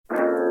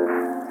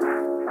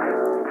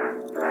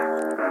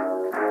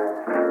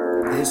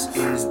This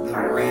is the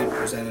Rant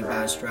presented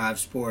by Strive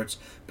Sports.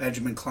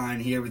 Benjamin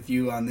Klein here with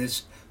you on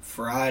this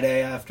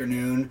Friday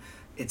afternoon.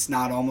 It's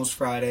not almost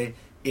Friday,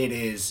 it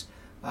is.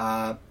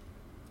 Going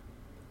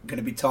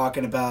to be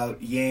talking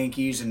about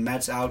Yankees and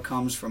Mets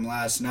outcomes from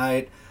last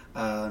night.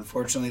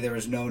 Unfortunately, there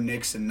was no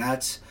Knicks and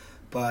Nets.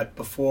 But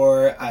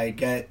before I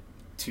get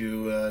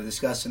to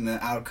discussing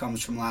the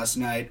outcomes from last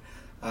night,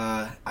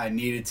 I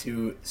needed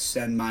to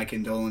send my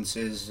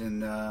condolences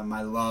and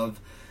my love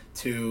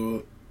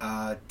to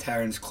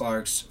Terrence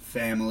Clarke's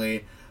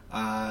family,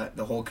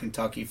 the whole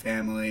Kentucky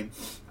family.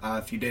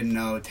 If you didn't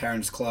know,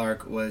 Terrence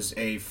Clarke was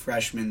a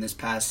freshman this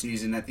past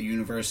season at the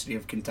University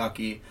of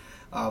Kentucky,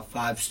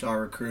 five-star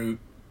recruit.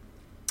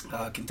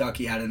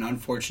 Kentucky had an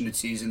unfortunate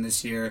season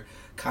this year,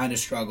 kind of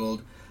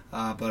struggled,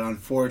 but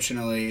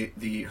unfortunately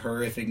the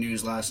horrific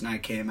news last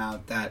night came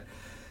out that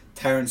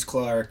Terrence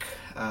Clarke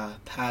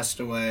passed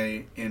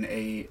away in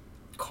a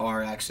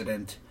car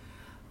accident.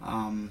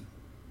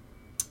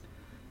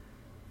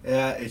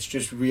 Yeah, it's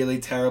just really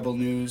terrible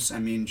news. I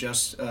mean,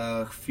 just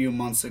a few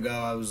months ago,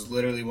 I was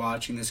literally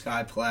watching this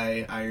guy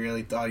play. I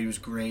really thought he was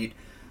great.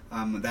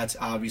 That's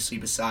obviously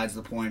besides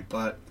the point,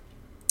 but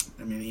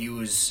I mean, he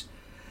was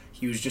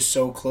just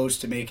so close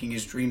to making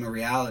his dream a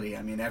reality.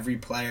 I mean, every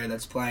player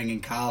that's playing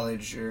in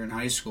college or in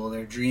high school,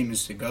 their dream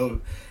is to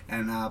go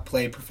and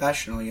play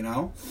professional, you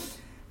know?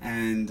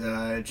 And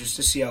just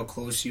to see how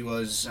close he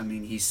was, I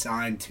mean, he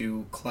signed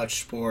to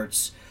Clutch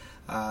Sports.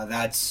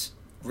 That's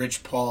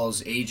Rich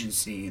Paul's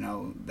agency, you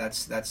know,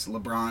 that's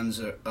LeBron's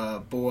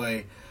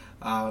boy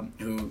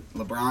who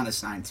LeBron is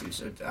signed to.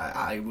 So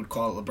I would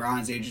call it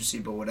LeBron's agency,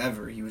 but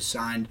whatever. He was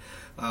signed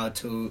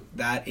to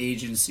that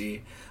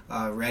agency,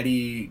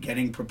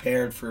 getting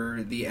prepared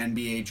for the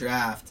NBA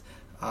draft.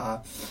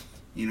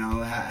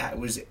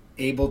 Was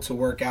able to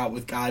work out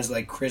with guys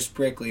like Chris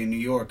Brickley in New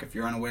York. If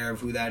you're unaware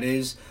of who that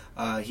is,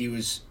 he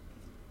was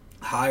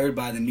hired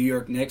by the New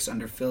York Knicks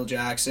under Phil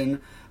Jackson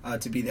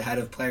to be the head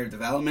of player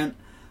development.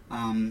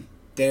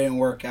 Didn't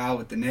work out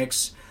with the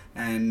Knicks,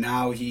 and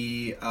now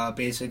he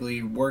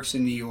basically works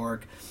in New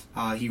York.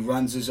 He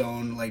runs his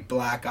own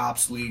black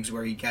ops leagues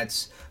where he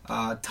gets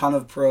a ton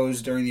of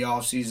pros during the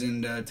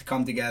offseason to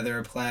come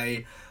together,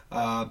 play,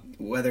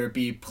 whether it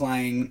be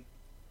playing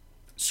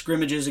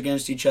scrimmages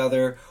against each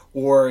other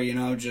or,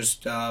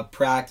 just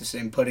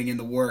practicing, putting in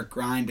the work,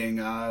 grinding,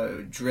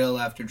 drill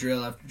after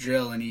drill after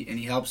drill, and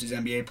he helps these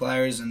NBA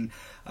players. And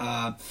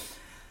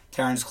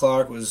Terrence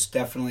Clarke was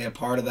definitely a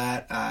part of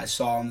that. I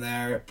saw him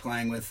there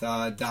playing with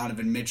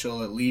Donovan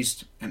Mitchell at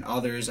least, and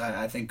others.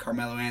 I think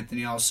Carmelo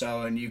Anthony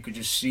also, and you could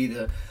just see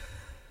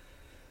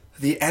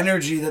the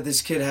energy that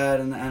this kid had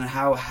and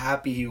how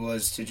happy he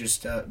was to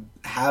just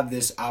have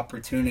this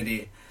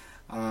opportunity.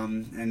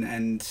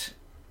 And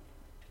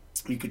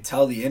you could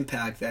tell the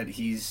impact that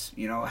he's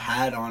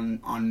had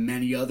on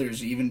many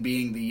others, even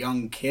being the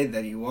young kid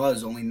that he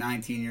was, only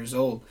 19 years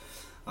old.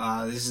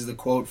 This is the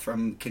quote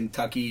from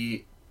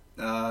Kentucky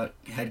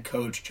head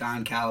coach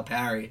John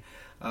Calipari.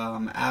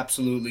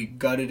 Absolutely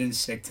gutted and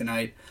sick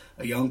tonight.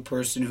 A young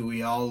person who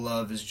we all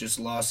love has just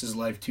lost his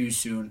life too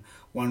soon,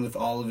 one with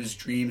all of his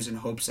dreams and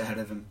hopes ahead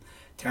of him.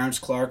 Terrence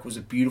Clarke was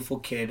a beautiful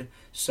kid,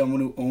 someone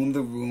who owned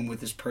the room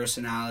with his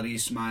personality,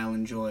 smile,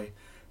 and joy.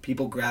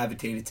 People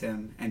gravitated to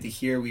him, and to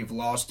hear we've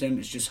lost him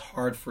is just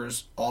hard for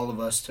all of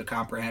us to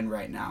comprehend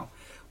right now.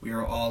 We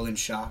are all in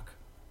shock.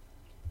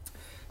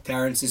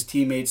 Terrence's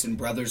teammates and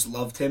brothers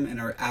loved him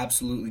and are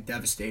absolutely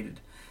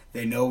devastated.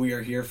 They know we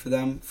are here for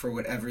them for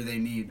whatever they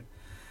need.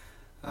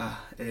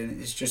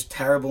 It's just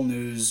terrible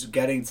news.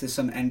 Getting to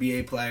some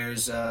NBA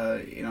players,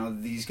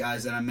 these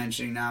guys that I'm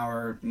mentioning now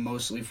are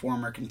mostly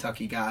former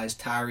Kentucky guys.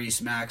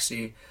 Tyrese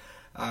Maxey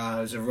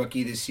is a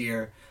rookie this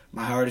year.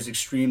 My heart is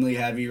extremely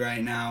heavy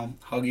right now.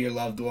 Hug your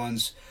loved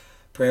ones.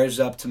 Prayers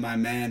up to my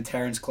man,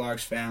 Terrence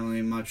Clarke's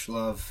family. Much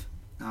love.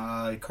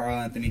 Karl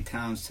Anthony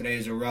Towns, today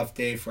is a rough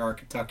day for our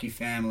Kentucky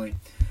family.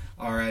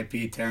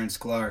 R.I.P. Terrence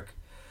Clarke.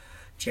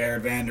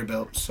 Jared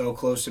Vanderbilt, so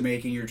close to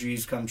making your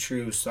dreams come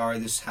true. Sorry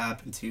this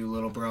happened to you,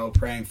 little bro.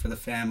 Praying for the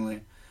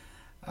family.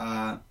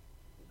 And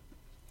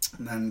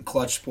then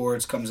Clutch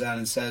Sports comes out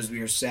and says,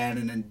 we are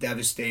saddened and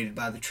devastated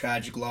by the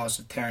tragic loss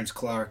of Terrence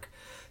Clarke.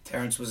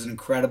 Terrence was an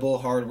incredible,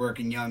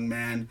 hard-working young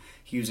man.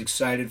 He was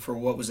excited for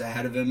what was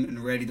ahead of him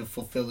and ready to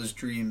fulfill his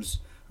dreams.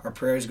 Our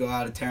prayers go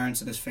out to Terrence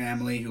and his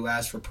family, who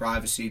asked for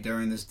privacy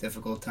during this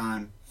difficult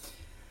time.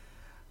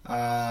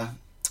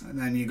 And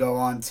then you go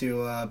on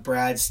to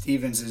Brad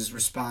Stevens'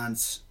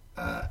 response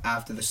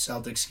after the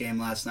Celtics game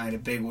last night, a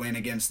big win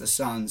against the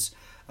Suns.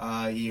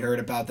 He heard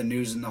about the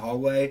news in the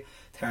hallway.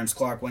 Terrence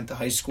Clarke went to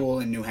high school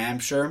in New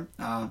Hampshire,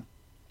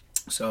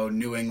 so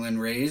New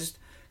England raised,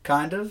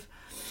 kind of.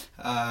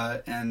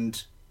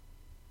 And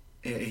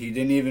he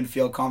didn't even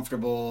feel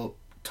comfortable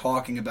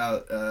talking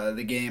about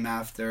the game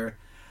after.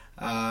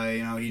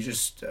 He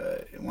just,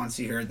 once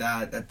he heard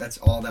that's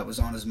all that was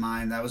on his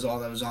mind. That was all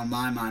that was on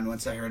my mind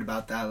once I heard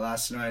about that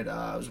last night.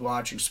 I was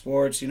watching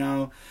sports,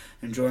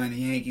 enjoying the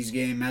Yankees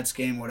game, Mets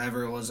game,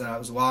 whatever it was that I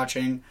was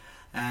watching,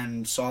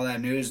 and saw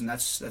that news, and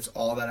that's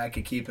all that I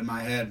could keep in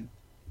my head.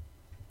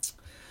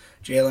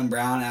 Jaylen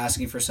Brown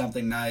asking for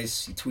something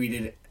nice. He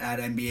tweeted at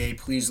NBA,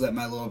 please let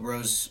my little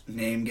bro's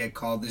name get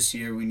called this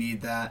year. We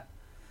need that.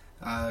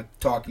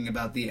 Talking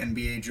about the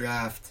NBA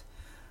draft.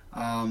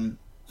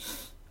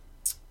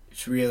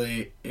 It's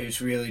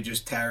really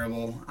just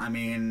terrible. I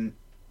mean,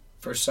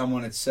 for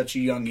someone at such a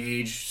young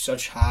age,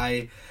 such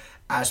high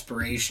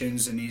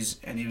aspirations, and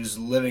he was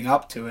living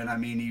up to it. I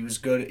mean, he was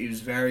good. He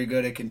was very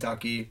good at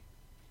Kentucky.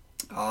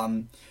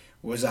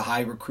 Was a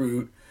high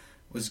recruit.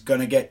 Was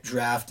gonna get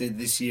drafted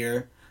this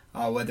year,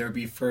 whether it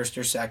be first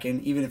or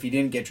second. Even if he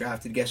didn't get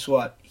drafted, guess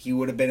what? He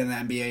would have been in the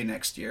NBA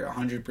next year,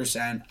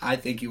 100%. I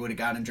think he would have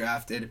gotten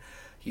drafted.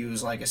 He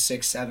was like a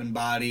 6'7"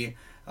 body.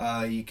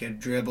 He could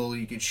dribble.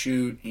 He could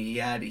shoot. He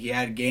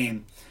had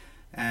game.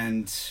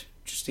 And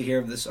just to hear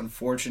of this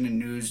unfortunate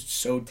news, it's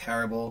so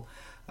terrible.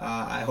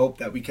 I hope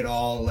that we could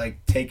all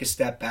take a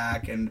step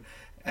back and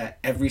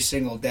every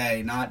single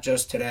day, not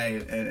just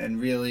today,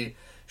 and really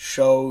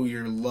show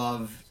your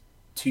love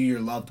to your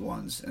loved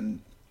ones,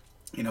 and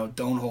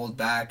don't hold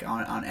back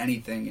on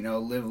anything.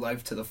 Live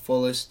life to the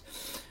fullest.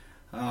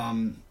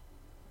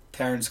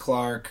 Terrence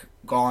Clarke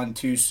gone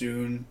too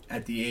soon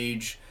at the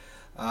age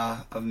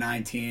of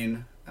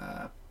 19,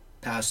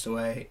 passed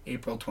away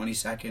April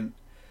 22nd,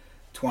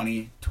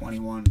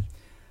 2021.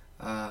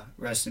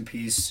 Rest in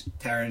peace,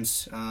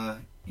 Terrence.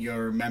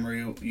 Your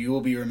memory, you will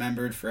be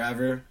remembered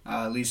forever,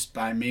 at least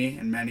by me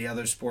and many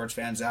other sports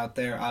fans out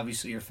there.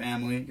 Obviously, your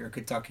family, your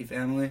Kentucky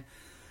family,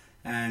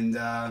 and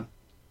I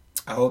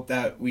hope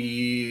that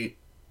we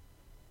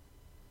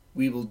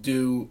will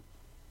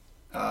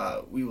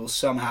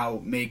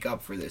somehow make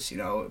up for this,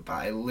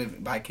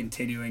 by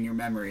continuing your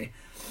memory.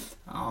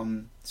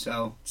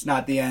 So it's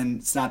not the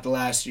end. It's not the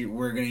last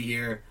we're gonna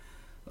hear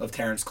of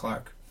Terrence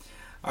Clarke.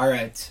 All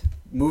right,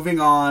 moving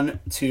on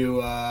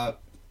to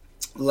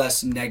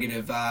less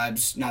negative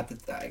vibes. Not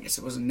that I guess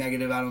it wasn't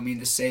negative. I don't mean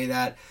to say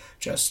that.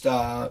 Just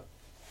let's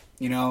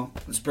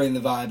bring the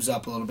vibes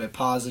up a little bit.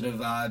 Positive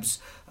vibes.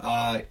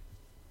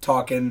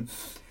 Talking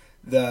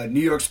the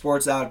New York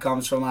sports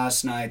outcomes from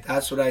last night.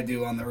 That's what I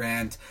do on the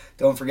Rant.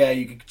 Don't forget,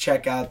 you can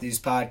check out these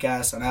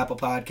podcasts on Apple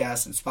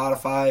Podcasts and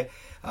Spotify.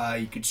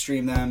 You could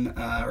stream them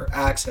or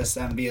access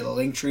them via the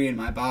link tree in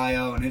my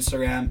bio on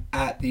Instagram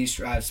at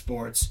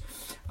TheStriveSports.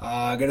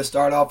 I'm going to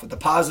start off with the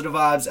positive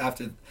vibes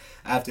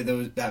after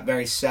that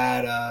very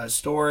sad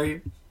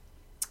story.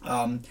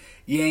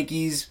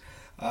 Yankees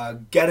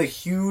get a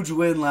huge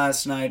win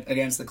last night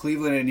against the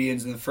Cleveland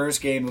Indians in the first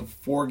game of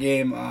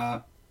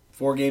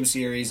four-game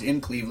series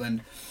in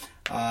Cleveland.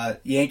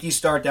 Yankees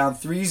start down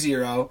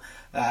 3-0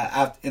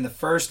 in the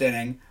first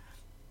inning,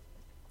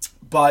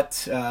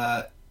 but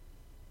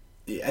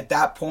at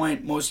that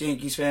point, most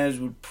Yankees fans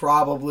would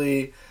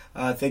probably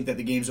think that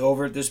the game's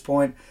over at this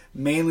point,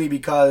 mainly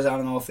because, I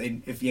don't know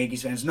if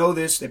Yankees fans know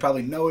this, they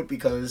probably know it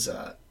because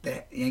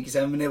the Yankees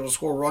haven't been able to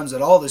score runs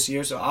at all this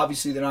year, so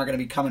obviously they're not going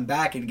to be coming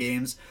back in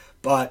games,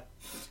 but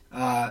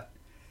the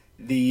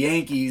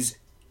Yankees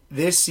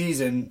this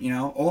season,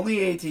 only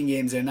 18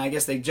 games in, I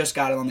guess they just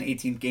got it on the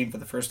 18th game for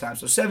the first time,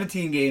 so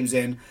 17 games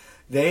in,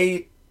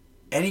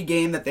 any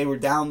game that they were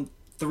down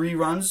 3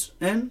 runs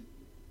in,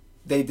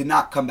 they did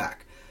not come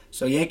back.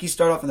 So Yankees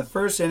start off in the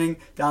first inning,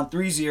 down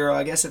 3-0.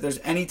 I guess if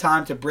there's any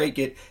time to break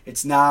it,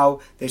 it's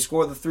now. They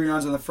score the 3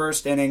 runs in the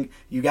first inning.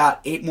 You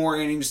got 8 more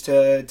innings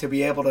to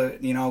be able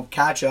to,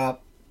 catch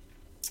up.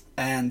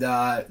 And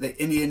the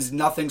Indians,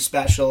 nothing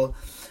special.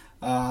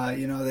 They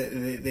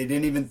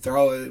didn't even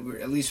throw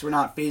it. At least we're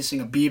not facing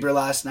a Bieber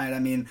last night. I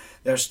mean,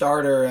 their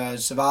starter,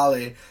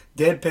 Savali,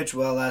 did pitch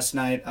well last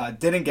night.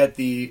 Didn't get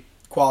the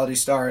quality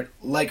start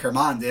like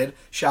Herman did.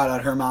 Shout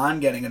out Herman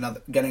getting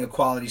a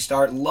quality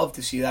start. Love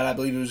to see that. I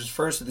believe it was his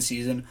first of the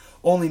season.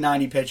 Only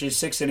 90 pitches,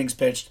 6 innings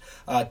pitched,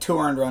 2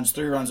 earned runs,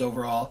 3 runs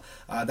overall.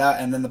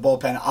 And then the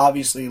bullpen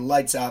obviously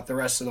lights out the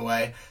rest of the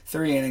way.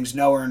 3 innings,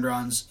 no earned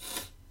runs,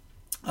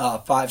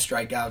 5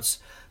 strikeouts.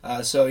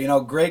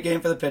 So great game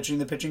for the pitching.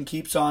 The pitching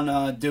keeps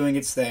on doing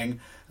its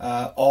thing.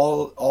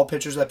 All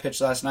pitchers that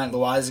pitched last night,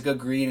 Loizaga,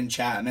 Green, and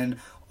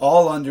Chapman,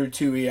 all under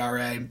 2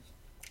 ERA.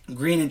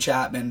 Green and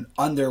Chapman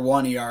under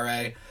 1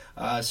 ERA,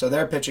 so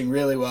they're pitching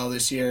really well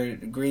this year.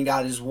 Green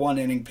got his 1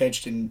 inning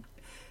pitched in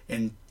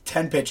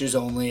 10 pitches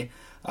only.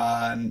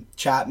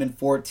 Chapman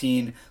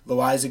 14,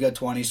 Loizaga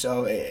 20.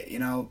 So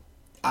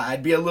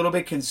I'd be a little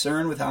bit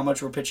concerned with how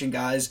much we're pitching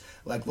guys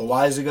like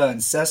Loizaga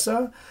and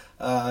Sessa,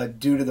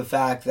 due to the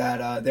fact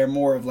that they're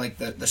more of like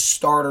the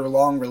starter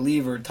long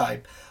reliever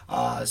type.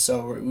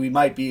 So we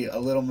might be a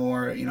little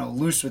more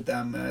loose with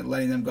them,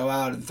 letting them go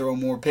out and throw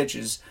more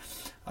pitches.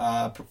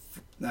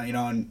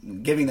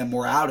 And giving them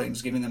more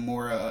outings, giving them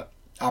more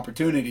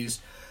opportunities.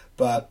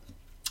 But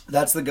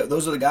those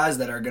are the guys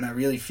that are going to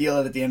really feel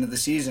it at the end of the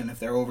season if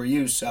they're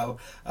overused. So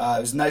it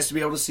was nice to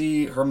be able to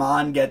see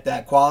Herman get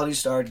that quality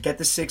start, get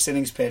the 6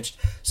 innings pitched,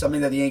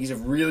 something that the Yankees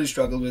have really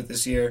struggled with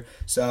this year.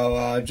 So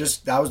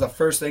that was the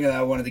first thing that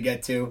I wanted to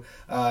get to,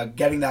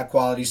 getting that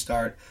quality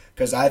start,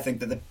 because I think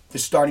that the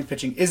starting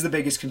pitching is the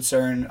biggest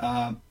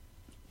concern.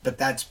 But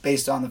that's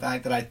based on the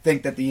fact that I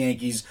think that the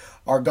Yankees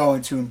are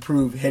going to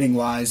improve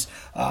hitting-wise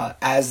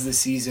as the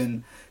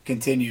season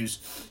continues.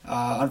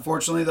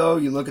 Unfortunately, though,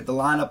 you look at the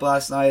lineup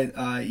last night,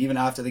 even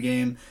after the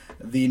game,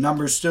 the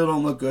numbers still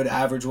don't look good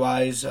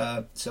average-wise.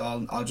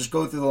 So I'll just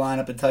go through the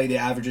lineup and tell you the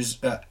averages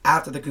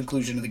after the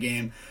conclusion of the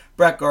game.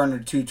 Brett Gardner,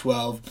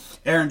 212.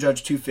 Aaron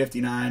Judge,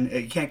 259.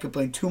 You can't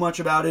complain too much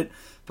about it,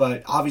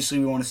 but obviously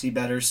we want to see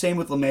better. Same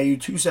with LeMahieu,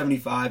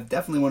 275.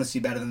 Definitely want to see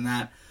better than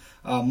that.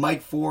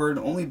 Mike Ford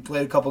only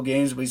played a couple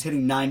games, but he's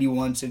hitting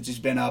 91 since he's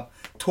been up.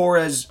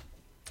 Torres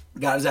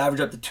got his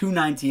average up to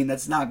 219.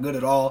 That's not good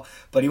at all,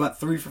 but he went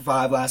 3 for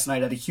 5 last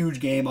night. Had a huge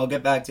game. I'll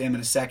get back to him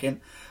in a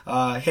second.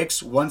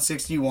 Hicks,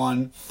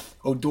 161.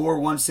 Odor,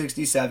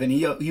 167.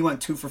 He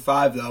went 2 for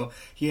 5, though.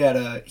 He had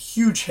a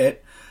huge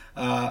hit.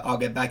 I'll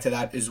get back to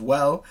that as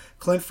well.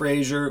 Clint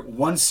Frazier,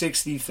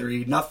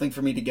 163. Nothing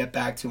for me to get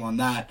back to on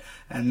that.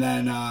 And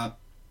then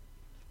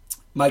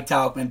Mike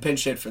Tauchman,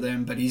 pinch hit for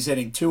them, but he's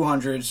hitting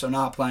 200, so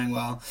not playing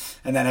well.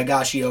 And then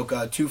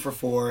Higashioka, 2 for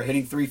 4,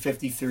 hitting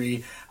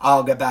 353.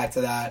 I'll get back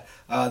to that.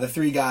 The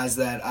three guys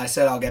that I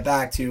said I'll get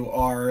back to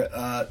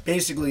are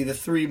basically the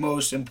three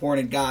most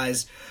important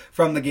guys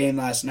from the game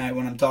last night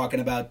when I'm talking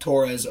about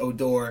Torres,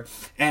 Odor,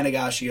 and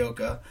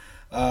Higashioka.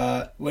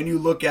 When you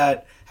look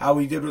at how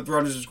we did with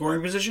runners in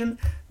scoring position,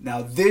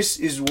 now this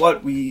is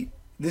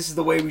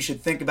the way we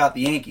should think about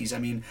the Yankees. I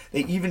mean,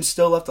 they even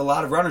still left a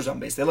lot of runners on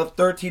base. They left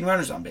 13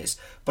 runners on base.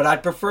 But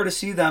I'd prefer to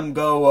see them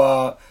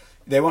go,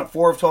 they went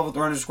 4 of 12 with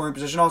the runners in scoring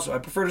position also.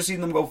 I'd prefer to see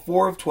them go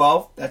 4 of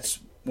 12, that's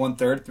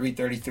 1/3,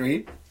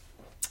 333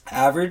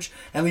 average,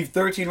 and leave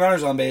 13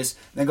 runners on base,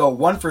 then go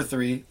 1 for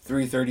 3,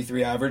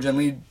 333 average, and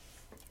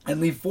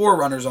leave 4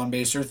 runners on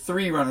base or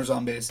 3 runners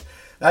on base.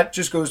 That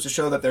just goes to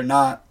show that they're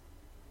not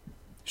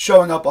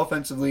showing up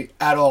offensively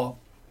at all.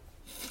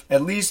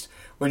 At least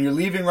when you're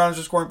leaving runners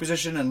in scoring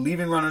position and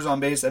leaving runners on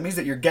base, that means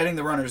that you're getting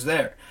the runners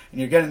there and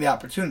you're getting the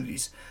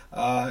opportunities.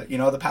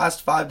 The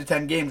past 5 to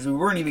 10 games, we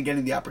weren't even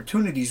getting the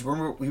opportunities.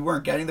 We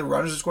weren't getting the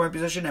runners in scoring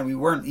position, and we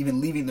weren't even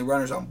leaving the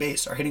runners on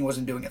base. Our hitting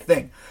wasn't doing a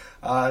thing.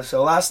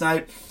 So last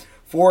night,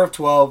 4 of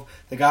 12.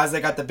 The guys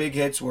that got the big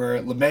hits were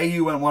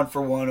LeMahieu went 1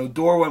 for 1,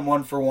 Odor went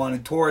 1 for 1,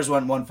 and Torres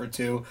went 1 for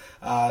 2.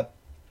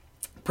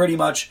 Pretty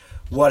much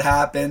what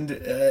happened, in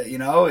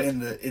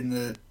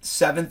the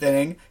 7th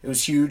inning. It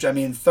was huge. I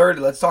mean,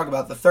 let's talk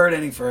about the 3rd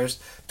inning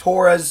first.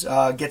 Torres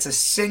gets a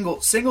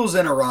singles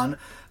in a run.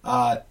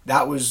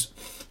 That was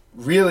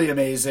really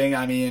amazing.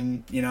 I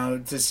mean,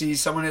 to see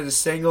someone hit a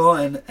single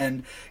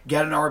and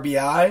get an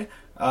RBI,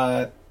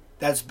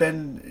 that's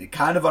been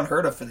kind of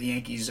unheard of for the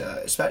Yankees,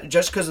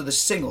 just because of the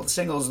single. The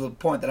single is the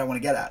point that I want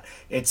to get at.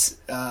 It's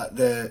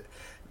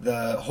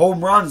the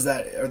home runs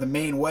that are the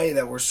main way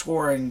that we're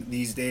scoring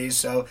these days.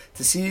 So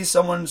to see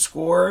someone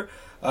score,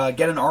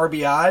 get an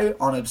RBI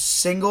on a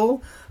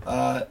single,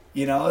 I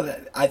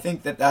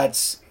think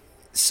that's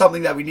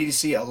something that we need to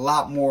see a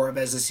lot more of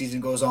as the season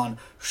goes on.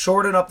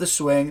 Shorten up the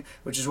swing,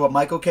 which is what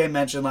Michael K.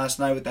 mentioned last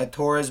night with that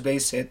Torres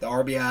base hit, the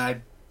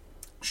RBI.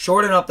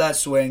 Shorten up that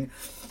swing,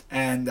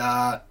 and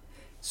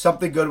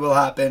something good will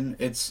happen.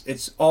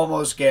 It's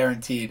almost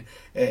guaranteed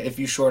if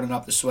you shorten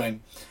up the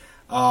swing.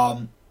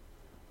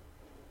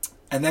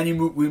 And then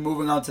we're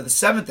moving on to the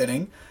 7th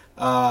inning.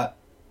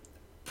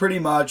 Pretty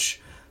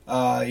much,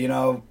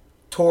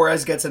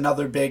 Torres gets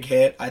another big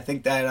hit. I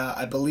think that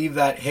I believe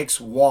that Hicks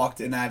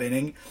walked in that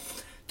inning.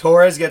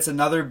 Torres gets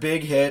another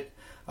big hit.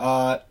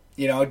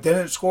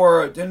 Didn't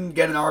score, didn't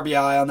get an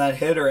RBI on that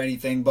hit or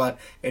anything, but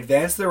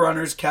advanced the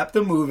runners, kept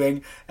them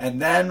moving.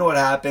 And then what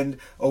happened?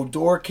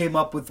 Odor came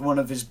up with one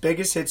of his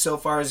biggest hits so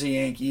far as a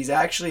Yankee. He's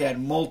actually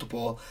had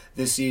multiple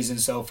this season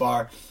so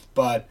far,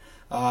 but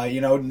he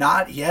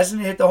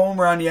hasn't hit the home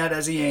run yet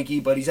as a Yankee,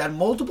 but he's had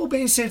multiple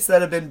base hits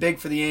that have been big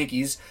for the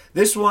Yankees.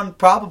 This one,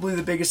 probably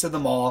the biggest of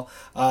them all.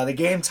 The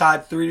game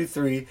tied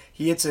 3-3.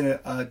 He hits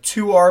a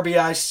 2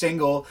 RBI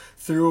single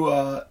through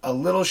a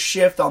little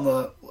shift on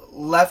the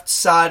left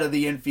side of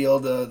the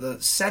infield, the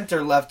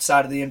center left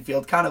side of the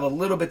infield, kind of a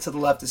little bit to the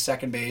left of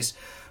second base.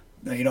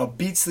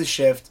 Beats the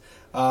shift.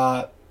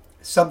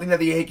 Something that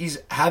the Yankees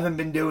haven't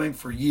been doing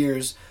for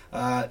years.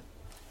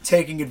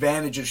 Taking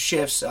advantage of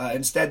shifts.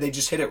 Instead, they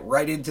just hit it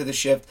right into the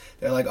shift.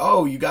 They're like,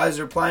 oh, you guys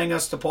are playing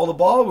us to pull the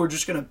ball? We're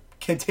just going to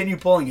continue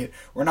pulling it.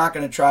 We're not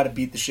going to try to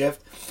beat the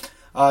shift.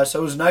 So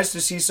it was nice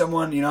to see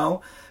someone,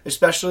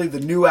 especially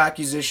the new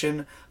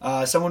acquisition,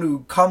 someone who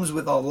comes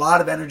with a lot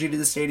of energy to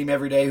the stadium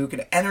every day, who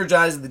can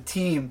energize the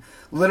team.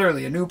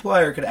 Literally, a new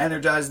player could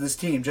energize this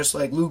team, just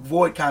like Luke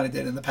Voigt kind of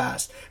did in the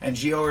past, and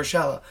Gio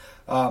Urshela.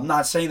 I'm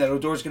not saying that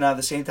Odor's going to have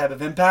the same type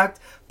of impact,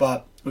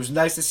 but it was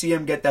nice to see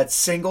him get that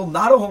single,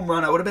 not a home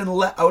run. I would have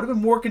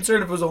been more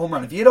concerned if it was a home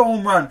run. If he hit a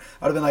home run,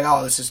 I would have been like,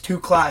 oh, this is too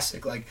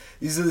classic. Like,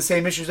 these are the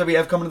same issues that we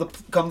have come to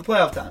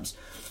playoff times.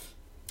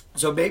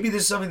 So maybe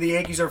this is something the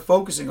Yankees are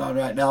focusing on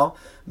right now.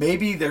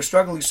 Maybe they're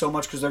struggling so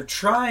much because they're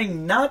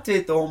trying not to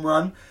hit the home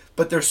run,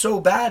 but they're so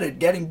bad at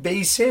getting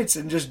base hits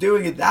and just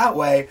doing it that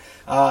way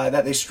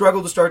that they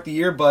struggle to start the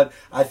year. But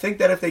I think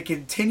that if they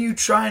continue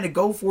trying to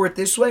go for it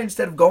this way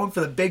instead of going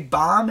for the big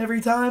bomb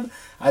every time,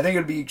 I think it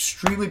would be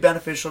extremely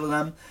beneficial to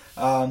them.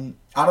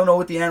 I don't know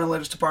what the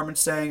analytics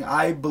department's saying.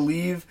 I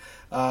believe,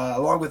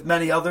 along with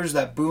many others,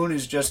 that Boone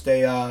is just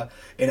an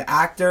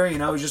actor.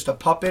 He's just a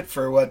puppet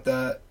for what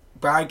the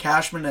Brian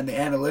Cashman and the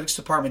analytics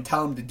department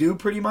tell him to do,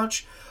 pretty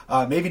much.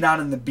 Maybe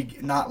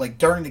not like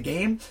during the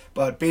game,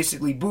 but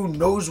basically Boone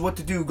knows what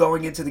to do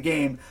going into the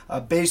game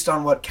based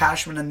on what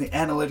Cashman and the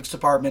analytics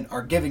department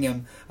are giving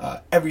him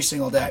every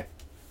single day.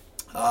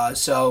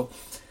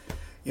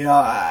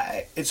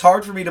 It's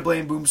hard for me to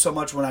blame Boone so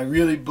much when I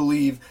really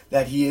believe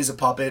that he is a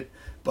puppet.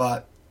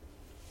 But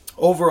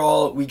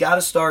overall, we got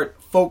to start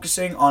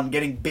focusing on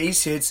getting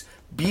base hits,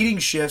 beating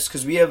shifts,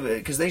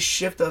 because they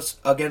shift us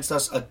against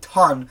us a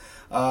ton.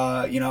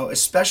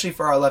 Especially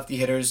for our lefty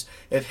hitters.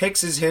 If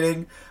Hicks is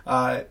hitting,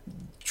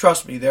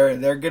 trust me,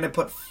 they're gonna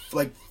put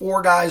like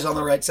 4 guys on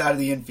the right side of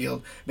the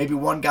infield, maybe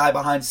 1 guy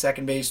behind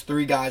second base,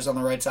 3 guys on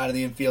the right side of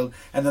the infield,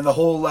 and then the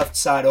whole left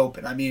side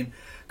open. I mean,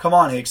 come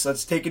on, Hicks,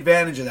 let's take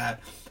advantage of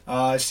that.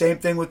 Same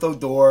thing with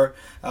Odor.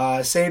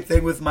 Same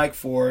thing with Mike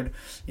Ford.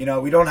 We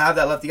don't have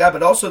that lefty guy,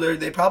 but also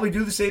they probably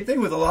do the same thing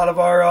with a lot of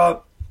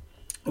our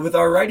with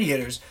our righty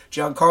hitters.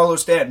 Giancarlo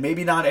Stanton,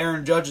 maybe not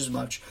Aaron Judge as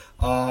much.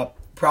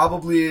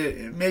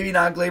 Probably, maybe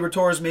not Gleyber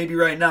Torres, maybe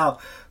right now,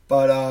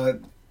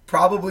 but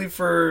probably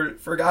for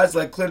guys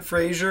like Clint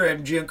Frazier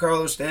and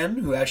Giancarlo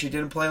Stanton, who actually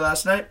didn't play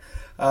last night.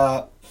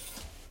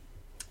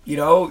 We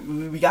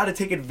got to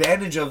take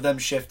advantage of them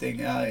shifting.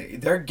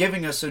 They're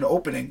giving us an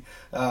opening.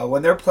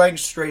 When they're playing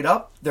straight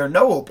up, there are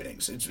no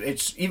openings.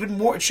 It's even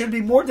more. It should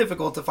be more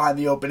difficult to find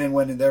the opening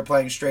when they're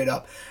playing straight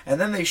up.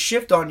 And then they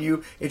shift on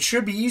you. It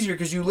should be easier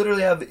because you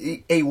literally have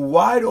a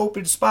wide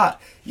open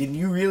spot, and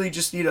you really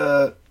just need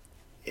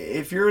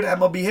if you're an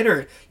MLB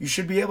hitter, you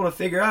should be able to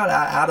figure out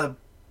how to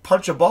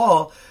punch a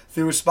ball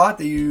through a spot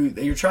that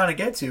you're trying to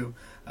get to,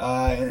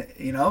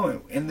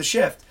 in the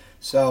shift.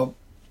 So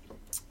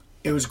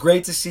it was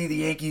great to see the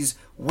Yankees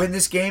win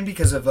this game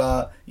because of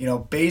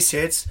base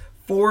hits.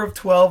 4 of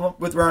 12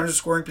 with runners in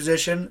scoring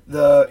position.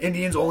 The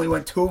Indians only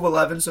went 2 of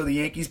 11, so the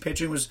Yankees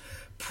pitching was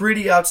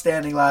pretty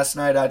outstanding last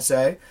night, I'd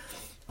say.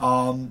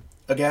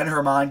 Again,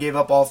 Herman gave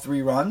up all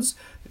 3 runs.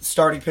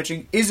 Starting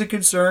pitching is a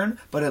concern,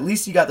 but at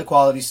least he got the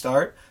quality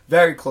start.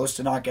 Very close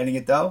to not getting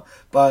it, though.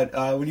 But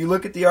when you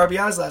look at the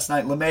RBIs last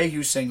night,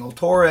 LeMahieu single,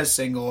 Torres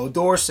single,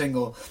 Odor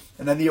single,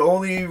 and then the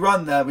only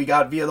run that we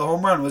got via the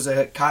home run was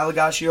a Kyle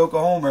Higashioka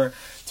homer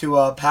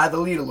to pad the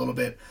lead a little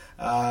bit.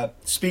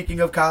 Speaking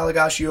of Kyle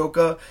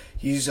Higashioka,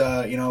 he's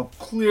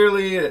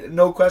clearly,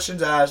 no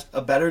questions asked,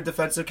 a better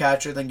defensive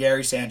catcher than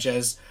Gary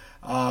Sanchez.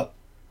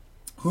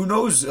 Who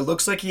knows? It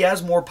looks like he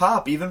has more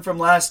pop, even from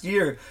last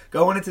year.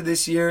 Going into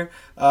this year,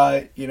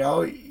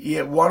 he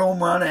had 1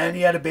 home run and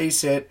he had a base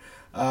hit.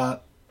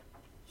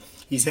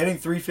 He's hitting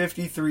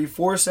 .353,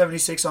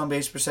 .476 on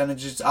base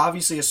percentage. It's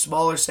obviously a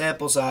smaller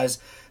sample size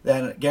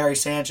than Gary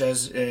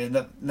Sanchez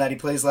in that he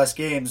plays less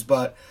games.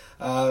 But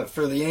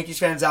for the Yankees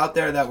fans out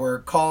there that were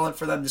calling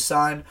for them to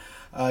sign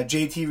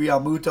JT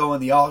Realmuto in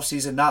the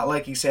offseason, not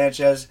liking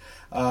Sanchez,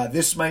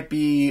 this might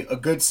be a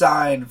good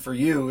sign for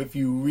you if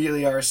you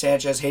really are a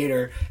Sanchez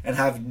hater and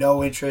have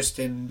no interest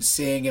in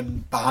seeing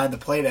him behind the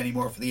plate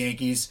anymore for the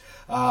Yankees.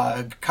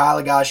 Kyle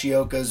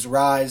Higashioka's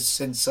rise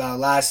since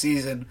last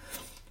season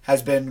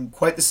has been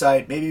quite the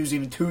sight. Maybe it was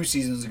even 2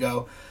 seasons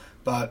ago,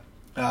 but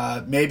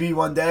maybe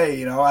one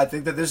day, I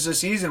think that this is a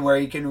season where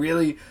he can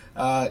really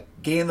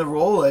gain the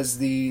role as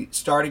the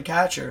starting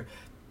catcher.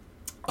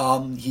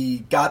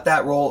 He got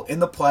that role in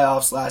the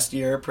playoffs last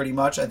year, pretty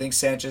much. I think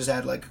Sanchez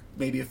had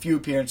maybe a few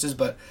appearances,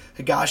 but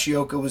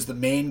Higashioka was the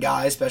main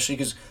guy, especially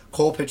because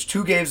Cole pitched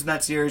 2 games in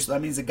that series. So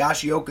that means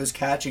Higashioka's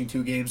catching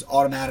 2 games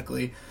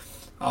automatically.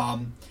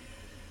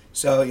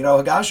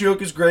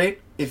 Higashioka's great.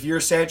 If you're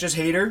a Sanchez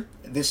hater,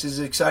 this is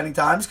exciting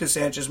times because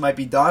Sanchez might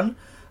be done.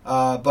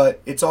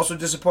 But it's also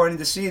disappointing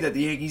to see that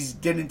the Yankees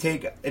didn't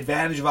take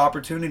advantage of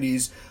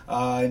opportunities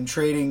in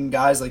trading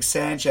guys like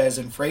Sanchez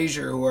and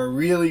Frazier, who are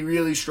really,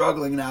 really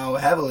struggling now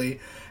heavily.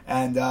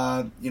 And,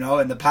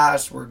 in the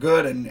past were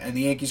good, and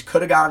the Yankees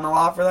could have gotten a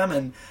lot for them,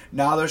 and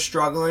now they're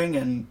struggling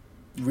and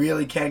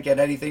really can't get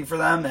anything for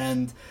them,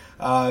 and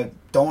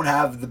don't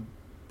have the...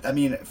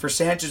 for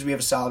Sanchez, we have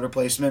a solid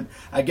replacement.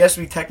 I guess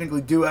we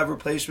technically do have a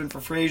replacement for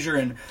Frazier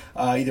and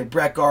either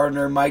Brett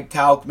Gardner, Mike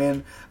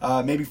Tauchman,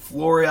 maybe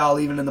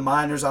Florial even in the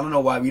minors. I don't know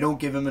why we don't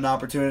give him an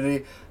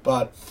opportunity,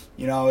 but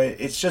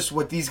it's just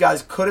what these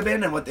guys could have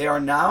been and what they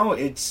are now.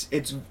 It's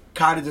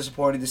kind of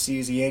disappointing to see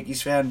as a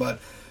Yankees fan, but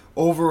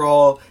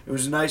overall, it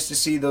was nice to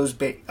see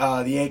the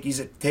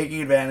Yankees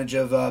taking advantage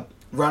of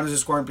runners in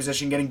scoring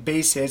position, getting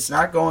base hits,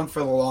 not going for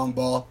the long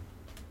ball,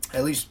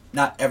 at least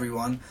not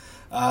everyone,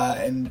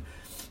 and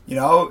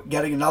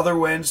getting another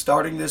win,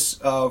 starting this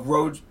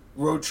road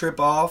road trip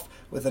off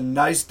with a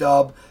nice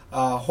dub.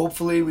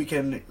 Hopefully we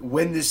can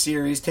win this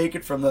series, take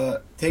it from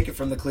the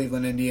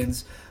Cleveland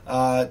Indians.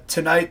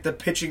 Tonight the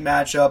pitching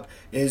matchup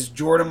is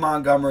Jordan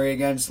Montgomery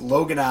against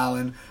Logan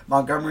Allen.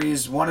 Montgomery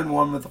is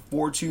 1-1 with a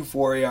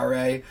 4.24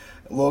 ERA.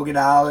 Logan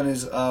Allen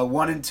is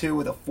 1-2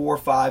 with a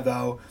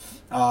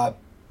 4.50.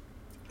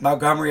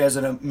 Montgomery has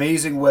an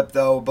amazing whip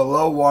though,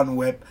 below 1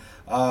 whip.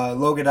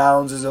 Logan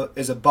Allen's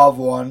is above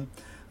 1.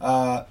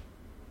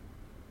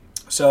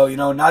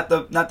 So not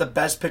the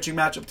best pitching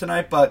matchup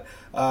tonight, but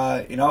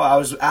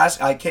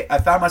I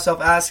found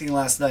myself asking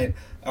last night: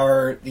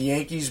 are the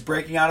Yankees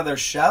breaking out of their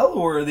shell,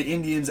 or are the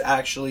Indians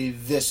actually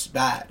this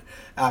bad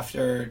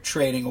after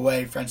trading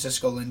away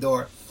Francisco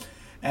Lindor?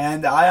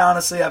 And I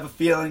honestly have a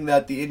feeling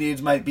that the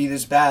Indians might be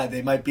this bad.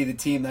 They might be the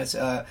team that's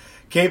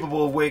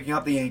capable of waking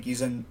up the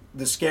Yankees. And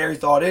the scary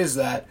thought is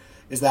that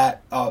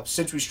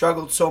since we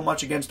struggled so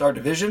much against our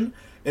division,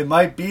 it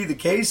might be the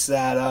case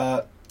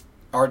that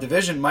our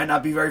division might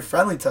not be very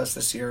friendly to us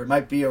this year. It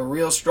might be a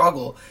real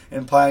struggle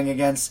in playing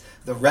against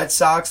the Red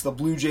Sox, the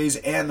Blue Jays,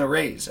 and the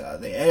Rays.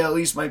 The AL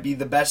East might be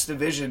the best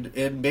division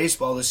in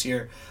baseball this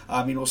year.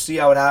 We'll see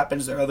how it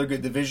happens. There are other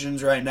good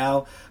divisions right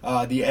now.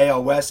 The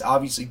AL West,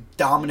 obviously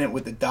dominant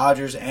with the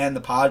Dodgers and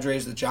the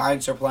Padres. The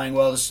Giants are playing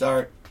well to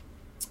start.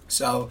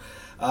 So,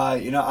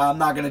 I'm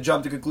not going to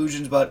jump to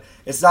conclusions, but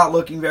it's not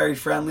looking very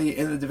friendly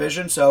in the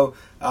division. So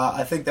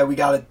I think that we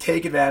got to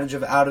take advantage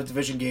of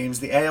out-of-division games.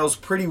 The AL's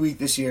pretty weak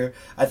this year.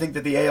 I think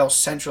that the AL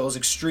Central is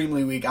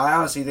extremely weak. I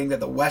honestly think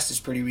that the West is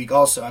pretty weak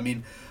also.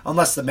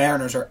 Unless the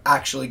Mariners are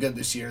actually good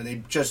this year.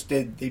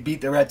 They beat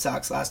the Red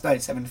Sox last night,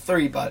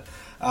 7-3, but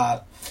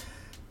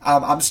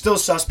I'm still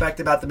suspect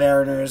about the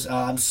Mariners.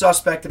 I'm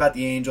suspect about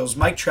the Angels.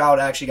 Mike Trout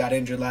actually got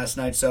injured last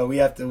night, so we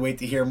have to wait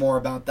to hear more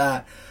about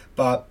that.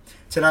 But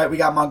tonight we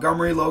got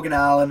Montgomery, Logan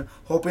Allen,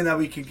 hoping that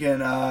we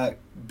can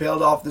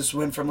build off this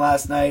win from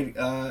last night,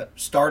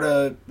 start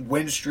a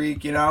win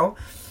streak,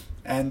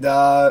 and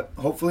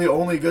hopefully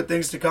only good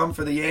things to come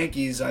for the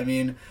Yankees.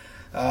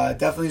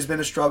 Definitely has been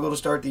a struggle to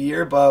start the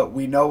year, but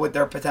we know what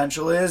their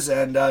potential is,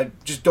 and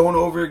just don't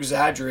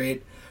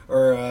over-exaggerate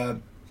or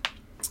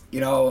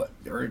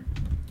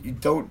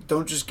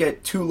don't just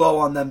get too low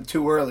on them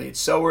too early.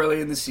 It's so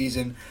early in the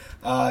season.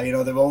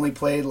 They've only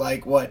played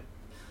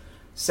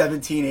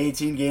 17,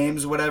 18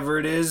 games, whatever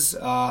it is.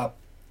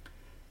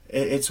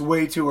 It's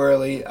way too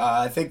early.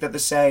 I think that the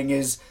saying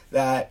is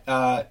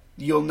that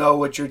you'll know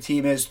what your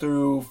team is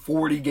through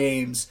 40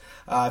 games.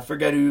 I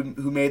forget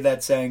who made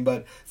that saying,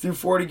 but through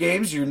 40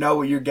 games, you know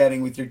what you're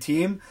getting with your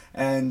team,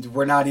 and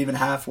we're not even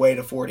halfway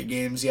to 40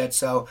 games yet,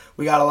 so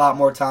we got a lot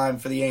more time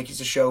for the Yankees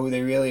to show who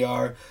they really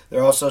are.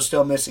 They're also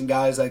still missing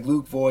guys like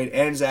Luke Voigt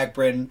and Zach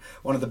Britton,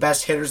 one of the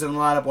best hitters in the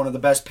lineup, one of the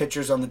best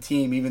pitchers on the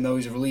team, even though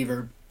he's a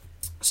reliever.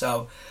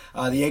 So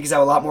the Yankees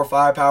have a lot more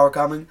firepower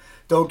coming.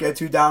 Don't get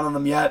too down on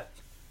them yet.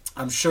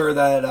 I'm sure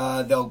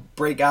that they'll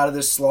break out of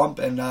this slump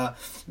and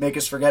make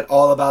us forget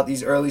all about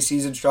these early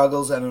season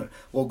struggles, and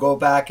we'll go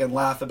back and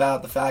laugh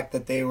about the fact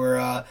that they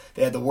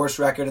had the worst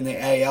record in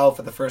the AL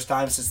for the first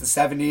time since the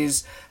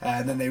 70s,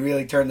 and then they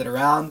really turned it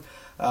around.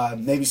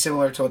 Maybe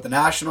similar to what the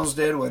Nationals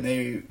did when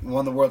they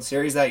won the World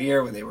Series that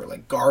year, when they were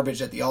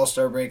garbage at the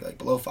All-Star break,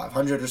 below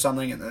 500 or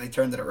something, and then they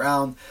turned it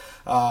around.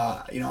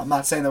 I'm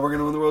not saying that we're going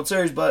to win the World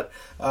Series, but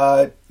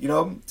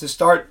to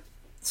start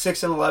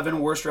 6-11,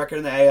 worst record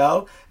in the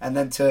AL, and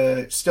then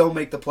to still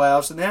make the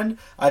playoffs in the end,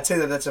 I'd say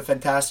that that's a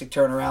fantastic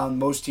turnaround.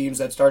 Most teams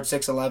that start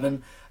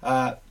 6-11,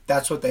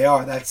 that's what they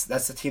are. That's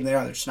the team they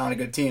are. They're just not a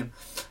good team.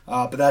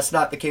 But that's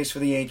not the case for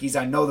the Yankees.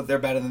 I know that they're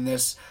better than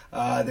this.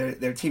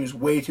 Their team is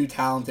way too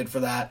talented for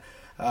that.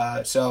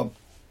 So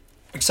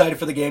excited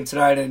for the game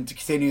tonight and to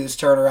continue this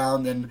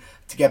turnaround and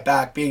to get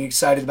back being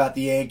excited about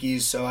the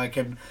Yankees so I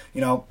can,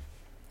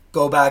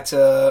 go back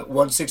to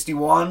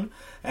 161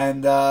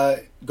 and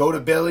go to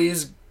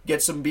Billy's,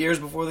 get some beers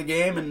before the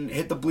game, and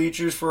hit the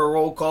bleachers for a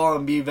roll call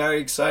and be very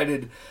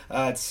excited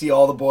to see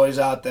all the boys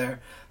out there.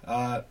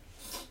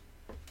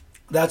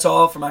 That's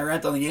all for my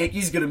rant on the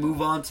Yankees. Going to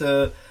move on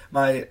to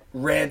my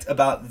rant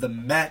about the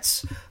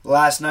Mets.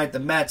 Last night,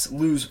 the Mets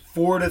lose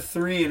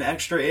 4-3 in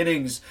extra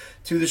innings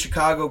to the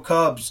Chicago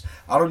Cubs.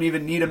 I don't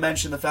even need to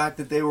mention the fact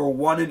that they were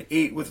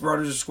 1-8 with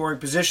runners in scoring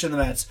position, the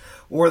Mets,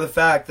 or the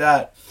fact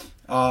that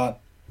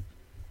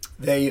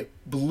they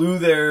blew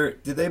their...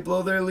 Did they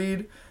blow their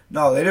lead?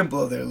 No, they didn't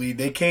blow their lead.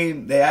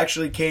 They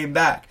actually came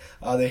back.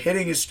 The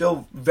hitting is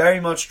still very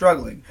much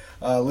struggling.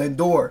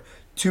 Lindor,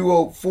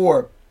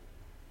 204.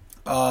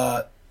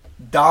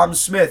 Dom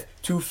Smith,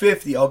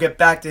 250. I'll get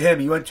back to him.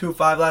 He went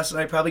 205 last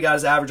night. Probably got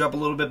his average up a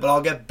little bit, but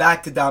I'll get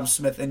back to Dom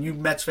Smith, and you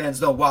Mets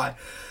fans know why.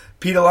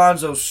 Pete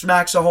Alonso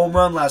smacks a home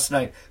run last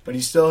night, but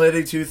he's still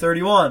hitting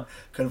 231.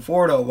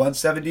 Conforto,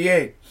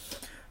 178.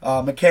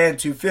 McCann,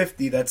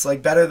 250. That's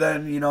better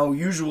than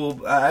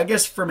usual. I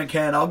guess for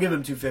McCann, I'll give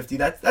him 250.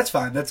 That's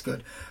fine. That's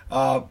good.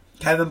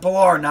 Kevin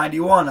Pillar,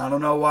 91. I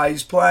don't know why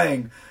he's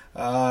playing.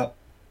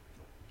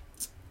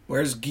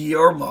 Where's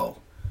Guillermo?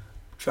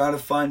 trying to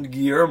find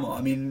Guillermo.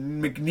 I mean,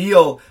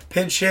 McNeil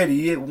pinch hit.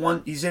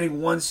 He's hitting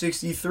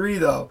 163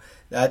 though.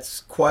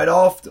 That's quite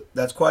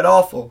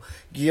awful.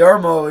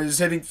 Guillermo is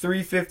hitting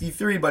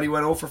 353, but he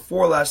went 0 for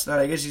 4 last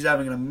night. I guess he's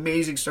having an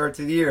amazing start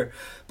to the year.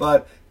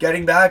 But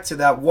getting back to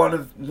that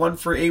 1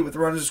 for 8 with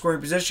runners in scoring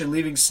position,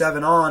 leaving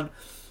 7 on.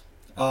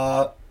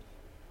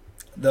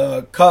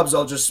 The Cubs,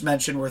 I'll just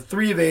mention, were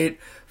 3 of 8,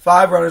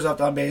 5 runners left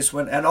on base.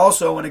 And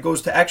also, when it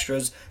goes to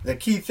extras, the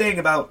key thing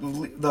about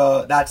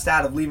that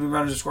stat of leaving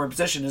runners in scoring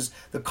position is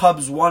the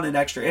Cubs won in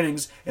extra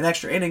innings. In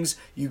extra innings,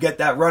 you get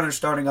that runner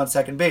starting on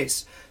second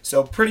base.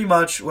 So pretty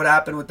much what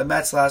happened with the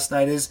Mets last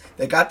night is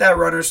they got that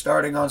runner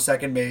starting on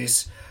second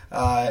base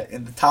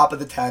in the top of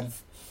the 10th.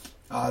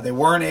 They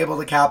weren't able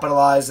to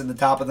capitalize in the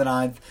top of the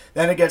 9th.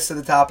 Then it gets to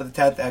the top of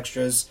the 10th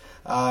extras.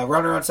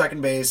 Runner on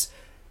second base.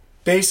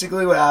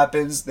 Basically what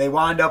happens, they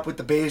wind up with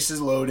the bases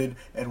loaded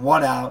and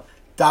 1 out.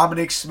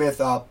 Dominic Smith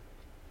up.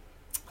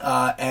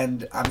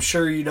 And I'm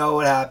sure you know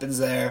what happens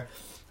there.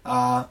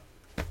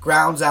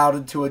 Grounds out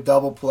into a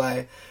double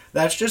play.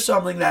 That's just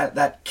something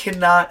that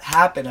cannot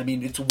happen. I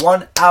mean, it's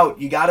 1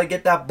 out. You got to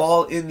get that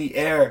ball in the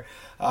air.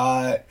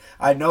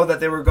 I know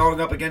that they were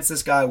going up against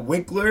this guy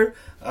Winkler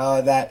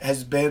that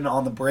has been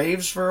on the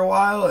Braves for a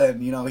while,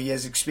 and he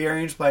has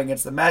experience playing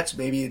against the Mets.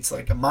 Maybe it's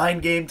like a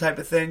mind game type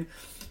of thing,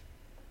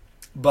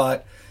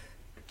 but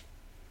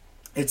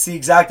it's the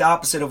exact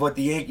opposite of what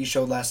the Yankees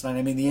showed last night.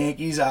 I mean, the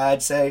Yankees,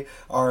 I'd say,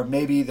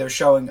 they're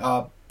showing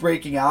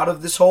breaking out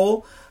of this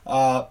hole.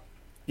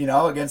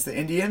 Against the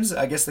Indians.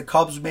 I guess the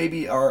Cubs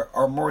maybe are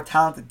a more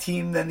talented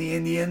team than the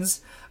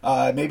Indians.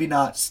 Maybe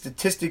not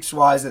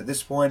statistics-wise at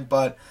this point,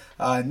 but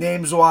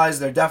names-wise,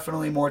 they're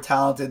definitely more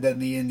talented than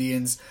the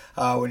Indians.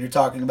 When you're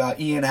talking about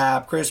Ian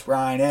Happ, Chris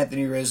Bryant,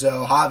 Anthony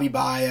Rizzo, Javi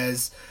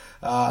Baez,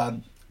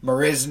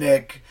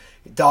 Marisnik,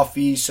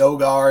 Duffy,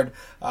 Sogard.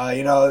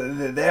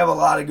 They have a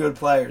lot of good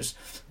players.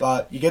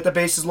 But you get the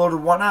bases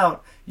loaded 1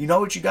 out, you know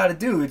what you got to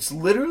do. It's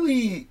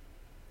literally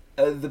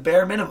the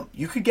bare minimum.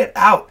 You could get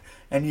out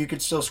and you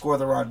could still score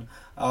the run.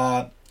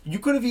 You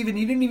didn't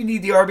even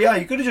need the RBI.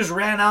 You could have just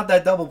ran out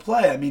that double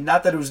play. I mean,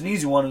 not that it was an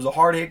easy one. It was a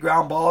hard hit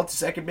ground ball to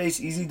second base,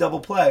 easy double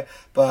play.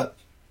 But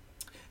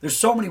there's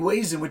so many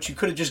ways in which you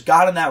could have just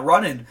gotten that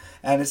run in.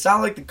 And it's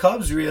not like the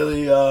Cubs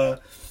really... the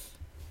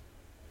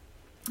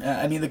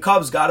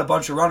Cubs got a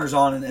bunch of runners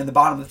on in the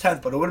bottom of the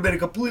 10th, but it would have been a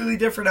completely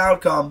different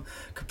outcome,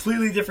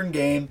 completely different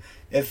game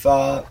if,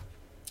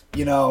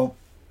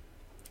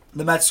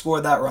 the Mets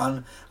scored that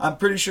run. I'm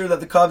pretty sure that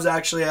the Cubs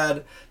actually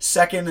had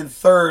second and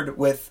third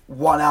with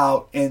 1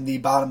 out in the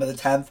bottom of the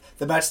 10th.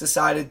 The Mets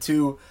decided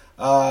to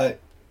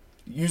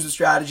use the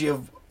strategy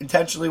of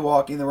intentionally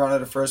walking the runner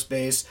to first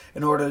base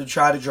in order to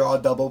try to draw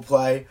a double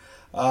play.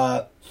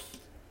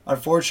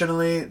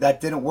 Unfortunately,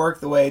 that didn't work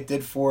the way it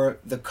did for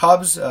the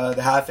Cubs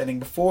the half inning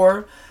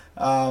before.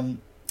 And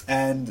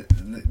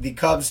the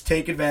Cubs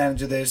take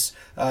advantage of this.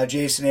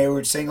 Jason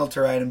Hayward singled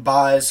to right and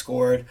Baez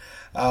scored.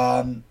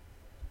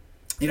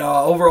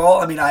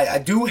 Overall, I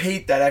do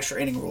hate that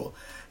extra inning rule.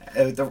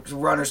 The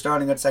runner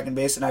starting at second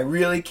base, and I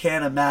really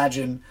can't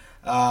imagine,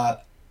 in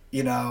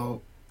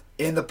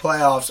the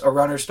playoffs, a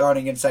runner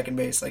starting in second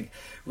base. Like,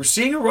 we're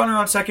seeing a runner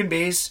on second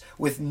base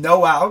with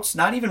no outs,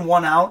 not even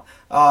 1 out,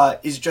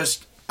 is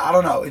just, I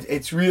don't know.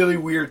 It's really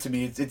weird to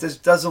me. It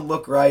just doesn't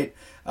look right.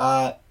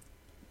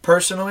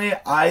 Personally,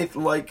 I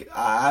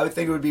would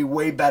think it would be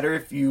way better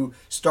if you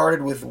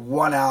started with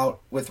 1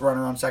 out with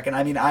runner on second.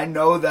 I mean, I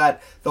know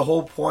that the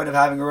whole point of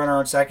having a runner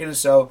on second is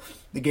so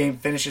the game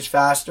finishes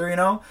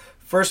faster,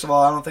 First of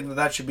all, I don't think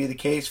that should be the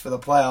case for the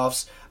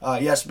playoffs.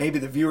 Yes, maybe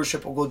the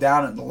viewership will go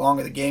down and the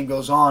longer the game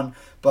goes on,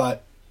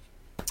 but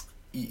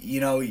you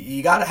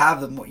got to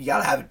have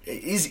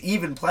it is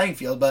even playing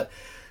field, but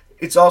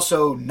it's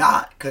also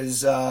not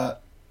because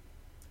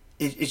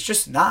it's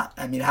just not.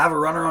 I mean, have a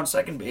runner on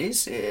second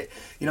base. You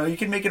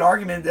can make an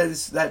argument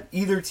that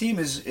either team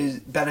is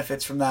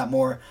benefits from that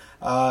more.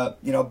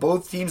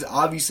 Both teams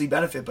obviously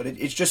benefit, but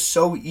it's just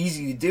so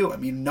easy to do. I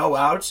mean, no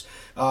outs.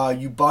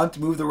 You bunt,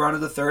 move the runner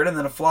to third, and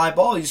then a fly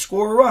ball, you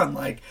score a run.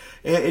 Like,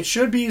 it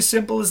should be as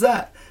simple as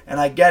that. And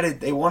I get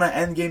it. They want to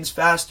end games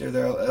faster.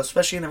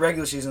 Especially in the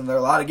regular season, there are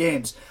a lot of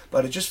games.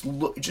 But it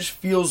just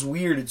feels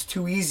weird. It's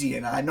too easy.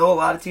 And I know a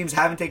lot of teams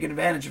haven't taken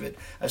advantage of it.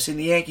 I've seen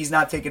the Yankees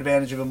not take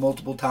advantage of it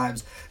multiple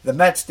times. The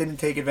Mets didn't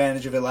take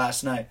advantage of it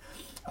last night.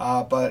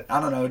 But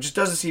I don't know. It just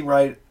doesn't seem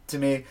right to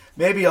me.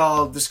 Maybe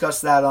I'll discuss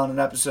that on an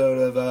episode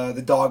of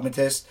The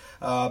Dogmatist.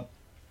 By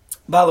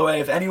the way,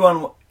 if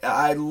anyone...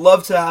 I'd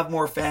love to have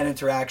more fan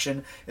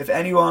interaction. If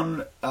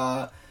anyone...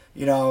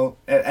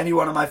 any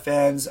one of my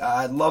fans,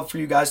 I'd love for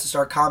you guys to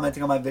start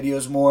commenting on my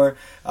videos more.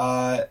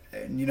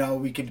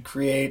 We could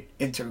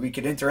we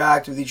could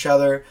interact with each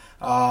other.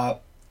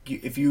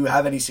 If you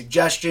have any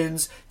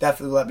suggestions,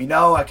 definitely let me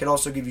know. I can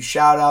also give you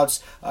shout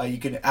outs. You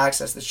can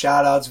access the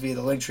shout outs via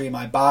the link tree in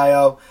my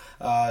bio.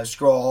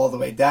 Scroll all the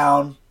way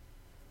down.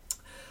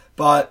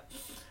 But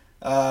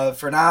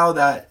For now,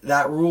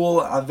 that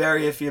rule I'm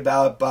very iffy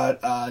about,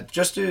 but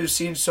just to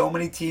seeing so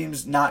many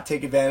teams not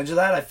take advantage of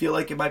that, I feel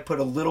like it might put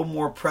a little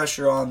more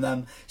pressure on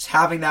them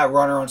having that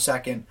runner on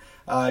second.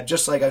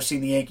 Just like I've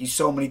seen the Yankees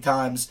so many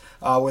times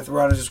with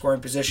runners in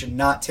scoring position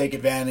not take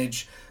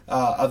advantage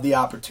of the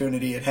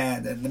opportunity at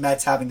hand, and the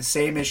Mets having the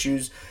same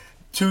issues.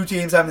 Two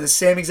teams having the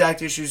same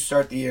exact issues to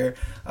start the year.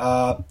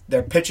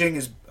 Their pitching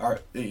is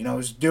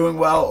doing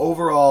well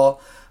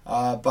overall,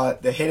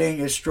 but the hitting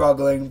is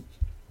struggling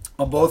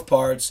on both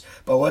parts.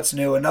 But what's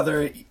new?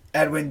 Another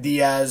Edwin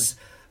Diaz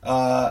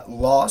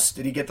loss.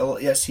 Did he get the?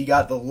 Yes, he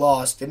got the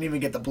loss. Didn't even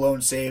get the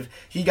blown save.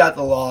 He got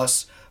the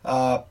loss.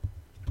 Quite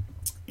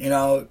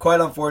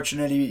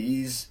unfortunate.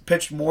 He's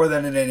pitched more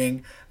than an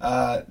inning,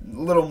 a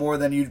little more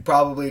than you'd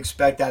probably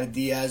expect out of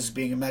Diaz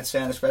being a Mets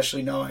fan,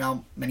 especially knowing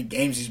how many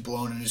games he's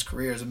blown in his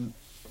career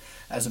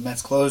as a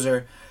Mets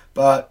closer.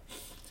 But,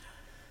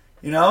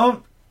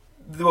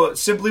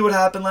 simply what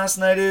happened last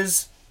night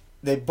is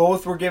they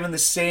both were given the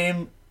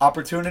same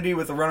opportunity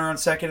with a runner on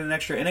second in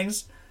extra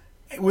innings.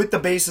 With the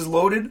bases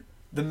loaded,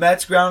 the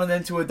Mets grounded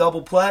into a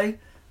double play.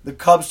 The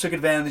Cubs took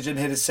advantage and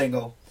hit a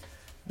single.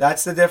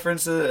 That's the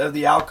difference of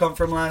the outcome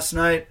from last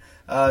night.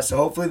 So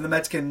hopefully the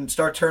Mets can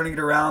start turning it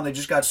around. They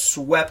just got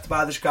swept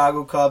by the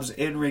Chicago Cubs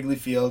in Wrigley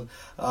Field.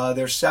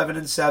 They're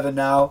 7-7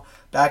 now,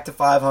 back to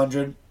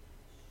 500.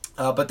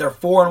 But they're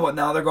 4-1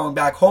 now. They're going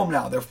back home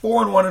now. They're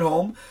 4-1 at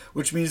home,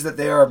 which means that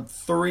they are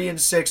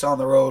 3-6 on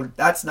the road.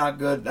 That's not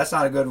good. That's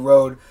not a good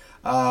road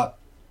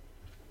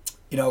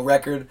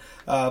record.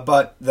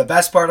 But the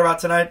best part about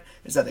tonight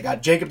is that they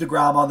got Jacob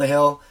deGrom on the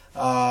hill.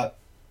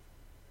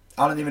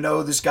 I don't even know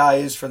who this guy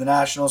is for the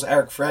Nationals.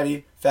 Eric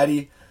Fetty,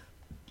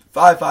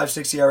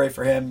 5.56 ERA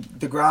for him.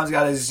 DeGrom's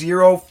got a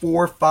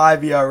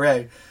 0.45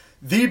 ERA.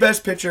 The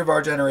best pitcher of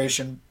our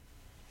generation.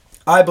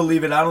 I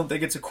believe it. I don't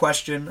think it's a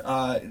question.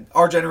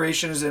 Our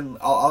generation is not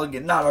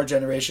our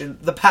generation.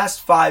 The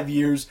past 5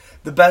 years,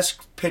 the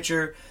best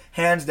pitcher,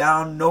 hands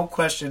down, no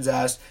questions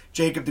asked,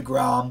 Jacob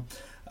deGrom.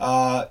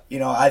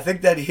 I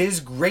think that his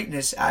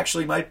greatness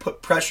actually might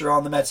put pressure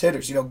on the Mets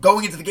hitters.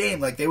 Going into the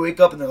game, they wake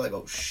up and they're like,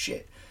 oh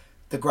shit.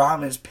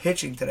 DeGrom is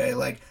pitching today.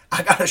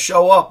 I got to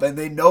show up. And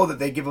they know that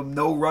they give him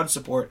no run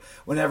support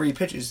whenever he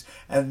pitches.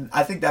 And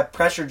I think that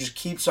pressure just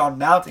keeps on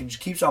mounting,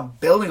 just keeps on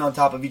building on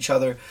top of each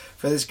other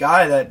for this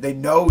guy that they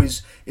know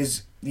is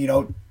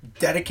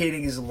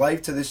dedicating his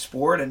life to this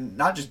sport. And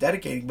not just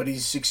dedicating, but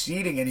he's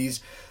succeeding. And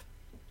he's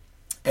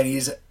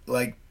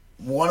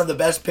one of the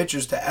best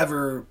pitchers to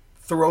ever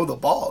throw the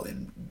ball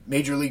in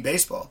Major League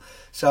Baseball.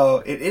 So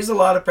it is a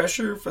lot of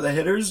pressure for the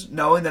hitters,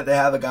 knowing that they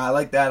have a guy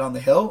like that on the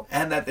hill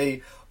and that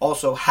they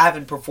also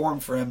haven't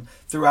performed for him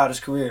throughout his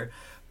career.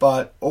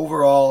 But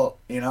overall,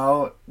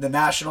 the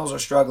Nationals are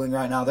struggling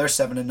right now. They're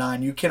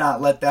 7-9. You cannot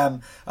let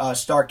them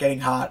start getting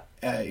hot.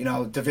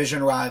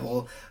 Division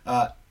rival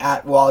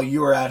while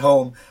you are at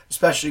home,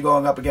 especially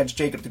going up against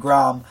Jacob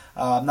deGrom.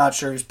 I'm not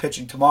sure who's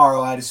pitching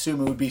tomorrow. I'd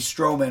assume it would be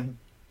Stroman.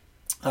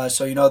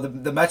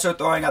 The Mets are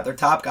throwing out their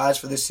top guys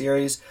for this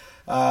series.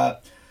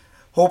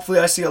 Hopefully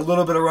I see a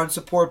little bit of run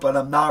support, but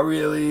I'm not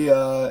really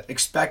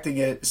expecting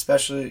it,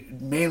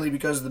 mainly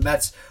because the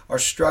Mets are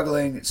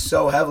struggling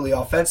so heavily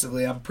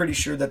offensively. I'm pretty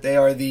sure that they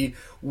are the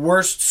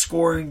worst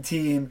scoring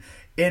team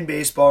in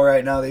baseball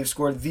right now. They've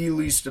scored the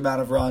least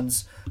amount of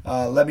runs.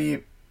 Let me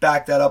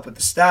back that up with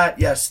the stat.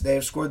 Yes, they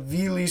have scored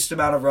the least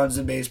amount of runs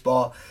in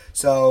baseball.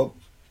 So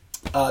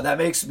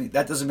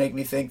that doesn't make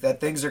me think that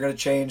things are going to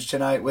change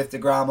tonight with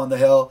deGrom on the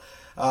hill.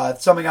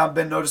 Something I've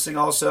been noticing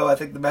also, I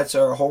think the Mets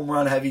are a home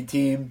run heavy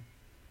team.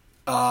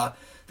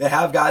 They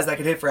have guys that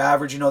can hit for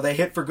average. They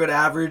hit for good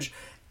average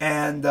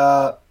and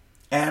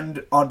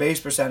on base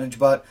percentage,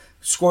 but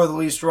score the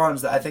least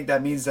runs. I think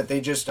that means that they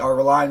just are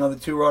relying on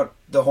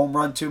the home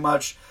run too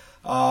much.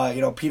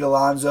 Pete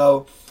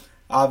Alonso,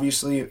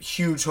 obviously a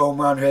huge home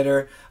run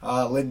hitter.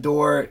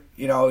 Lindor,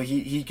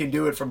 he can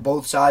do it from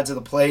both sides of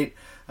the plate.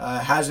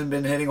 Hasn't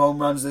been hitting home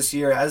runs this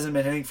year. Hasn't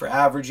been hitting for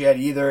average yet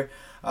either.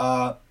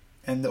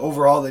 And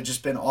overall, they've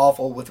just been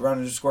awful with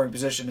runners in scoring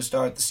position to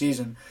start the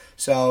season.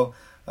 So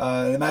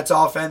the Mets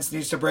offense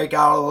needs to break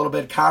out a little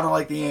bit, kind of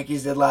like the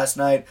Yankees did last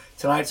night.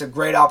 Tonight's a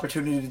great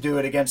opportunity to do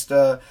it against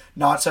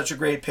not such a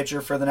great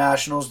pitcher for the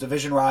Nationals,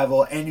 division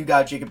rival, and you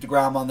got Jacob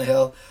deGrom on the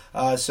hill.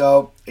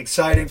 So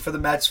exciting for the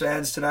Mets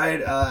fans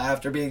tonight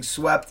after being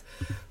swept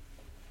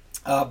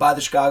by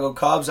the Chicago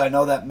Cubs. I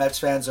know that Mets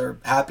fans are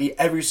happy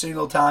every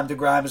single time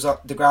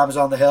deGrom is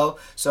on the hill.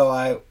 So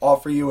I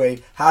offer you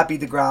a happy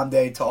deGrom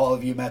day to all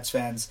of you Mets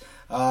fans.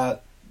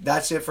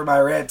 That's it for my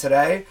rant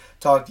today.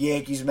 Talked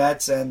Yankees,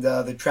 Mets, and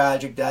the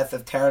tragic death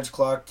of Terrence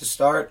Clarke to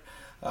start.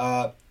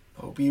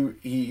 Hope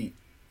he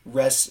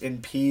rests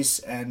in peace,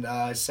 and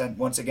send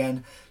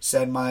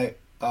my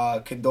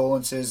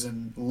condolences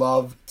and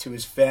love to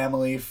his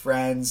family,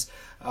 friends,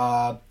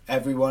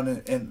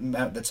 everyone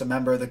that's a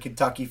member of the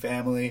Kentucky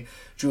family,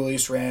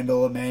 Julius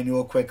Randle,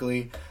 Emmanuel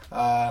Quickly,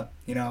 everyone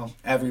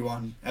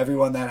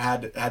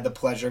that had the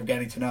pleasure of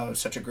getting to know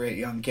such a great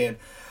young kid.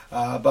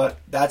 But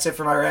that's it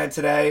for my rant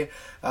today.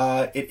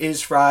 It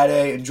is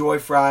Friday. Enjoy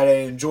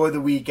Friday. Enjoy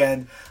the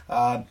weekend.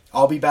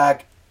 I'll be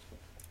back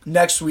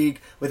next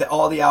week with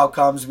all the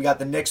outcomes. We got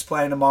the Knicks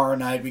playing tomorrow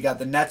night. We got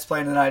the Nets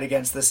playing tonight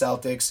against the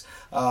Celtics.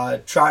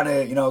 Trying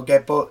to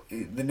get both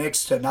the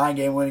Knicks to a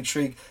 9-game winning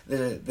streak.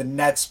 The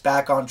Nets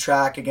back on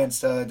track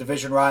against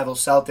division rival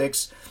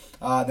Celtics.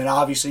 Then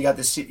obviously you got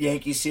the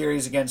Yankees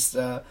series against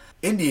the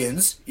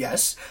Indians,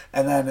 yes,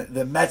 and then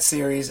the Mets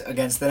series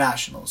against the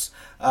Nationals.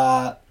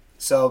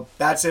 So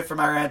that's it for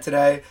my rant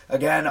today.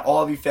 Again,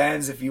 all of you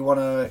fans, if you want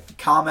to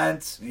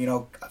comment,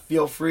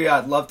 feel free.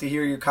 I'd love to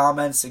hear your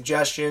comments,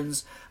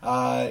 suggestions,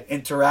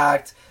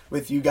 interact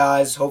with you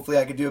guys. Hopefully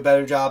I could do a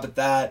better job at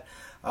that.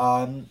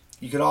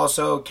 You can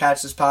also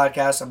catch this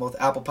podcast on both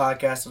Apple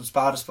Podcasts and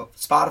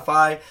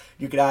Spotify.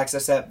 You can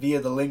access that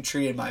via the link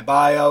tree in my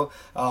bio.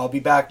 I'll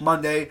be back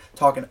Monday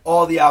talking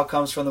all the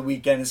outcomes from the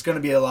weekend. It's going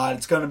to be a lot.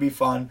 It's going to be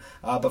fun.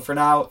 But for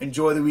now,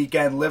 enjoy the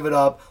weekend. Live it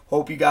up.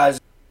 Hope you guys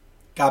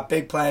got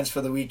big plans for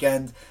the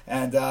weekend.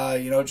 And,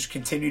 just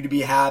continue to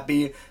be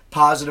happy.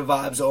 Positive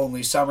vibes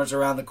only. Summer's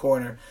around the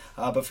corner.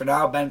 But for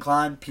now, Ben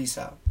Klein, peace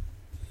out.